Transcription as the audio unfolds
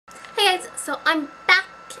So I'm back,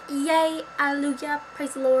 yay, hallelujah,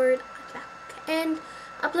 praise the Lord, I'm back, and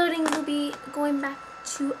uploading will be going back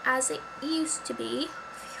to as it used to be.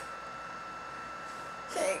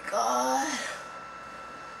 Thank God.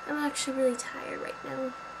 I'm actually really tired right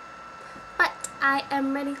now, but I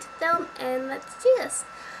am ready to film, and let's do this.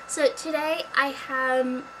 So today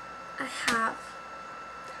I'm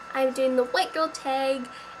doing the white girl tag,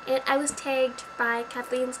 and I was tagged by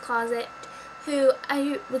Kathleen's Closet, who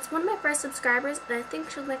was one of my first subscribers, and I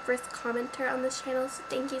think she was my first commenter on this channel, so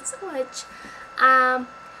thank you so much.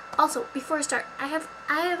 Also, before I start, I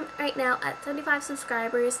am right now at 75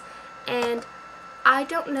 subscribers, and I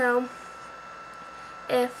don't know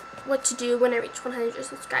what to do when I reach 100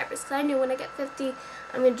 subscribers, because I knew when I get 50,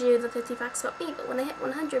 I'm going to do the 50 facts about me, but when I hit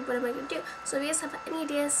 100, what am I going to do? So if you guys have any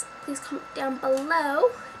ideas, please comment down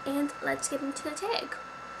below, and let's get into the tag.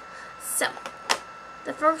 So,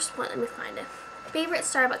 the first one, let me find it. Favorite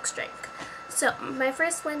Starbucks drink. So, my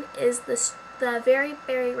first one is the Very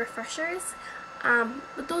Berry Refreshers.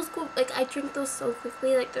 But those go, like, I drink those so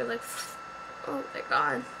quickly, like, they're like, oh, they're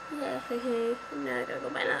gone. Yeah, now I gotta go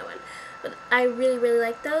buy another one. But I really, really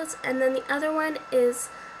like those. And then the other one is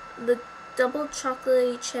the double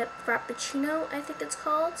chocolatey chip frappuccino, I think it's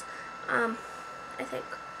called. I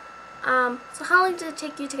think. So how long does it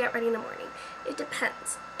take you to get ready in the morning? It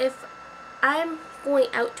depends. If I'm going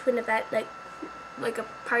out to an event, like a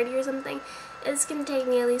party or something, it's going to take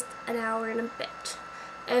me at least an hour and a bit.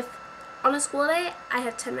 If on a school day, I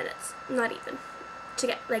have 10 minutes, not even, to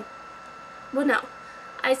get, like, well, no.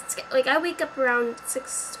 I wake up around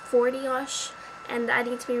 6:40-ish, and I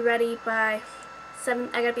need to be ready by 7,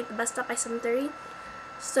 I gotta be at the bus stop by 7:30.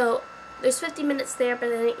 So there's 50 minutes there, but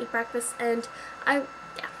then I eat breakfast, and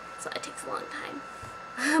so it takes a long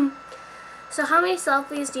time. So how many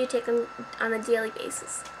selfies do you take on a daily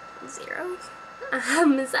basis? 0.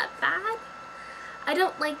 Is that bad? I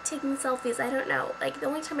don't like taking selfies. I don't know. Like, the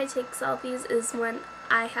only time I take selfies is when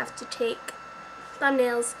I have to take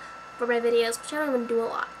thumbnails for my videos, which I don't even do a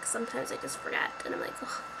lot, because sometimes I just forget, and I'm like,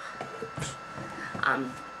 oh.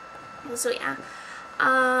 So yeah.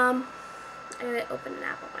 I gotta open an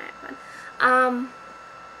app on my iPhone.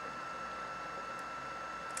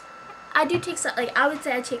 I do take, like, I would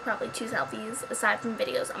say I take probably 2 selfies aside from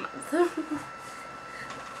videos a month.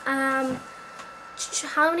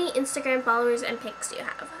 How many Instagram followers and pics do you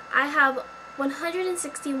have? I have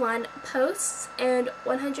 161 posts and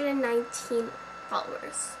 119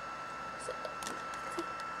 followers. So,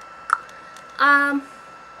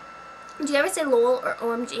 do you ever say lol or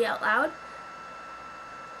OMG out loud?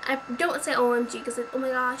 I don't say OMG because it's oh my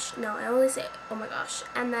gosh. No, I only say oh my gosh.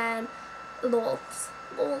 And then lols.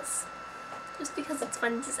 Just because it's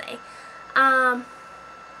fun to say.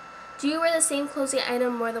 Do you wear the same clothing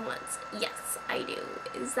item more than once? Yes, I do.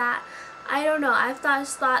 Is that, I don't know. I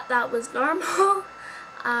just thought that was normal.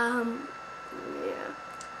 Yeah.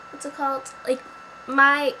 What's it called? Like,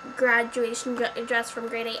 my graduation dress from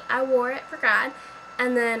grade 8, I wore it for grad,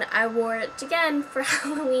 and then I wore it again for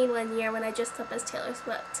Halloween one year when I dressed up as Taylor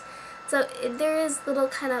Swift. So there is little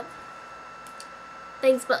kind of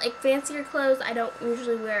things, but like fancier clothes I don't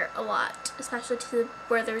usually wear a lot, especially to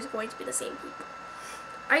where there's going to be the same people.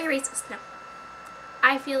 Are you racist? No.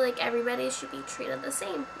 I feel like everybody should be treated the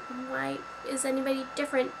same. Why is anybody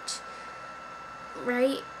different?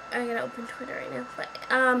 Right? I gotta open Twitter right now, but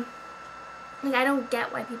like, I don't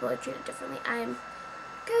get why people are treated differently.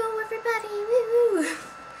 Go everybody, woo!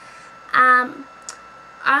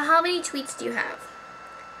 How many tweets do you have?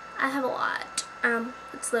 I have a lot.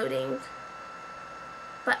 It's loading.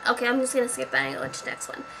 But, okay, I'm just going to skip that and go into the next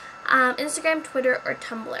one. Instagram, Twitter, or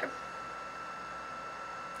Tumblr?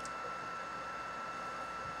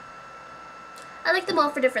 I like them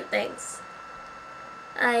all for different things.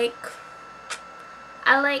 Like,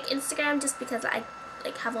 I like Instagram just because I,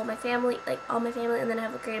 like, have all my family, and then I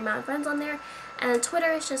have a great amount of friends on there. And then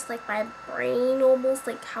Twitter is just, like, my brain almost,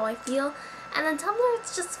 like, how I feel. And then Tumblr,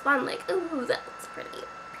 it's just fun, like, ooh, that looks pretty.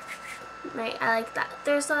 Right, I like that.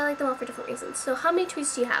 So I like them all for different reasons. So how many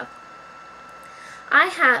tweets do you have? I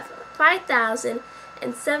have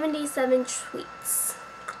 5,077 tweets.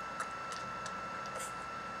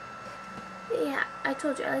 Yeah, I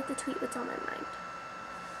told you, I like to tweet what's on my mind.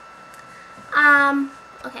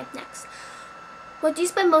 Okay, next. What do you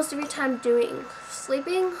spend most of your time doing?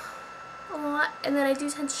 Sleeping a lot, and then I do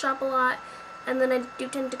tend to shop a lot, and then I do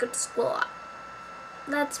tend to go to school a lot.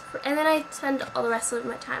 And then I spend all the rest of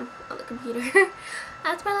my time on the computer.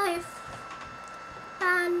 That's my life.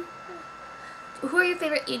 And who are your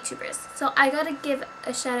favorite YouTubers? So I gotta give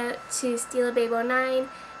a shout out to SteelaBabe09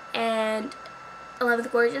 and I Love the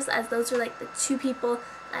Gorgeous, as those are like the 2 people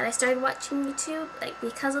that I started watching YouTube, like,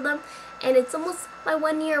 because of them. And it's almost my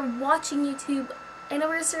 1 year watching YouTube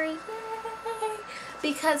anniversary. Yay!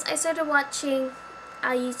 Because I started watching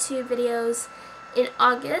YouTube videos in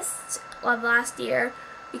August of last year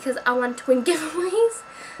because I wanted to win giveaways.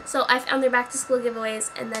 So I found their back to school giveaways,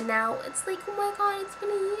 and then now it's like, oh my god, it's been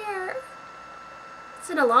a year. It's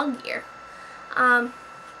been a long year.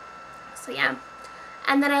 So yeah.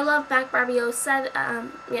 And then I love Mac Barbie 07,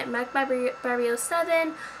 Mac Barbie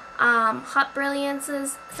 07, Hot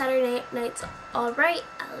Brilliance's Saturday Night's Alright.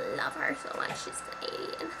 I love her so much. She's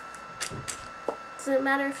Canadian. Doesn't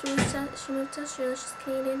matter if she moved to Australia. She's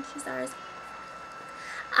Canadian. She's ours.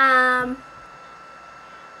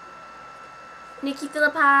 Nikki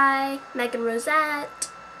Philippi, Megan Rosette.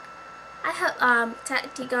 I have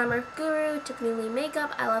Tati Garmer Guru, Tiffany Lee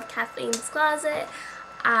Makeup. I love Kathleen's Closet.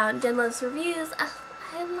 Jen Loves Reviews. I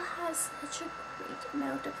have such a great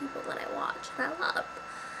amount of people that I watch and I love.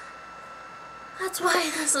 That's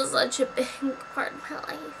why this is such a big part of my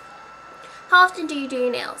life. How often do you do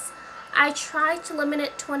your nails? I try to limit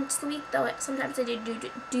it to once a week, though sometimes I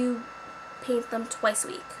do paint them twice a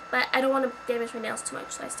week. But I don't want to damage my nails too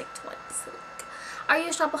much, so I stick to once a week. Are you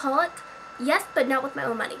a shopaholic? Yes, but not with my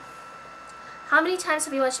own money. How many times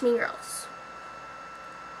have you watched Mean Girls?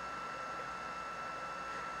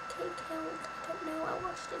 Can't count. I don't know. I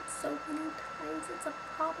watched it so many times. It's a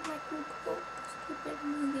problem. I can quote the stupid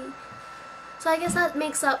movie. So I guess that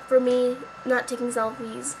makes up for me not taking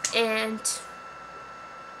selfies and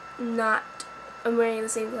I'm wearing the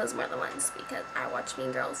same clothes more than once because I watch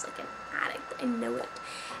Mean Girls like an addict. I know it.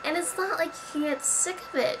 And it's not like you can get sick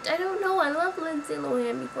of it. I don't know. I love Lindsay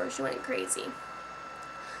Lohan before she went crazy.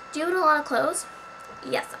 Do you own a lot of clothes?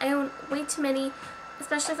 Yes, I own way too many,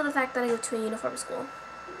 especially for the fact that I go to a uniform school.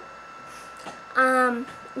 Do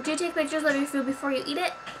you take pictures of your food before you eat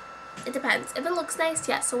it? It depends. If it looks nice,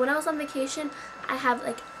 yes. So when I was on vacation, I have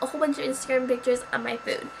like a whole bunch of Instagram pictures of my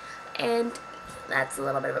food. And that's a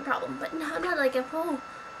little bit of a problem. But no, I'm not like at home.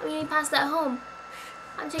 I'm eating pasta at home.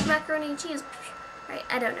 I'm taking macaroni and cheese. Right,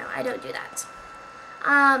 I don't know. I don't do that.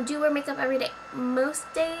 Do you wear makeup every day?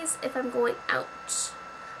 Most days if I'm going out.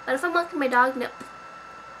 But if I'm walking my dog, no.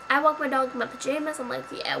 I walk my dog in my pajamas. I'm like,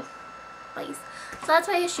 yeah, please. So that's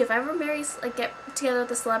my issue. If I ever get together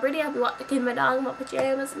with a celebrity, I'll be walking my dog in my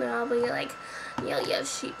pajamas, and then I'll be like, you have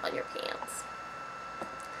sheep on your pants.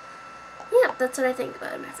 Yeah, that's what I think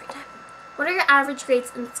about in my free time. What are your average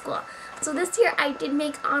grades in school? So this year I did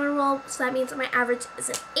make honor roll, so that means that my average is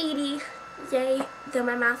an 80. Yay. Though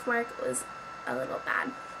my math mark was a little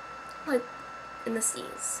bad. Like in the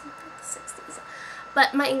C's, like the 60s.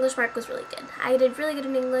 But my English mark was really good. I did really good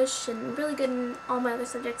in English and really good in all my other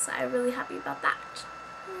subjects, so I'm really happy about that.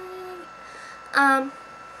 Yay.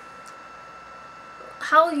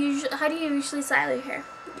 How do you usually style your hair?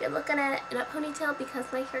 You're looking at it in a ponytail because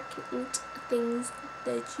my hair can eat things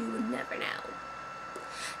that you would never know.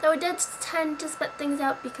 Though it does tend to spit things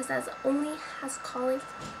out because it only has calling.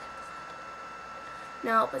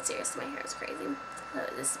 No, but seriously, my hair is crazy. So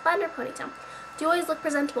this is bun or ponytail. Do you always look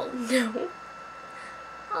presentable? No.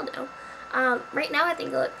 I'll know. Right now I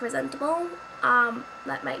think I look presentable.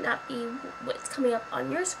 That might not be what's coming up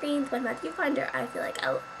on your screens, but my viewfinder, I feel like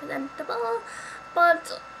I look presentable.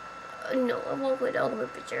 But no, I won't go down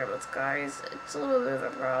with pajamas, guys. It's a little bit of a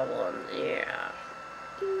problem. Yeah.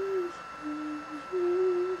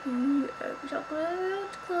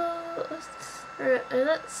 Chocolate clothes.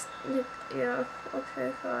 That's, yeah,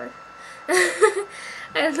 okay, fine. I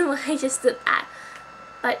don't know why I just did that.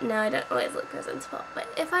 But no, I don't always look presentable. But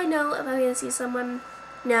if I'm going to see someone,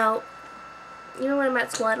 no, even when I'm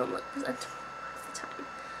at school, I don't look presentable half the time.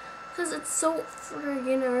 Because it's so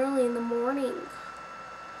friggin' early in the morning.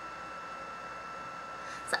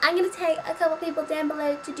 So I'm going to take a couple people down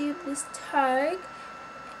below to do this tag.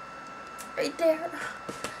 Right there.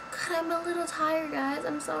 God, I'm a little tired, guys.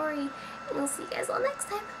 I'm sorry. And we'll see you guys all next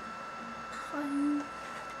time. Bye.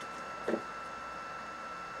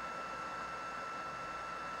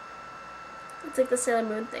 It's like the Sailor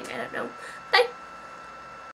Moon thing. I don't know. Bye.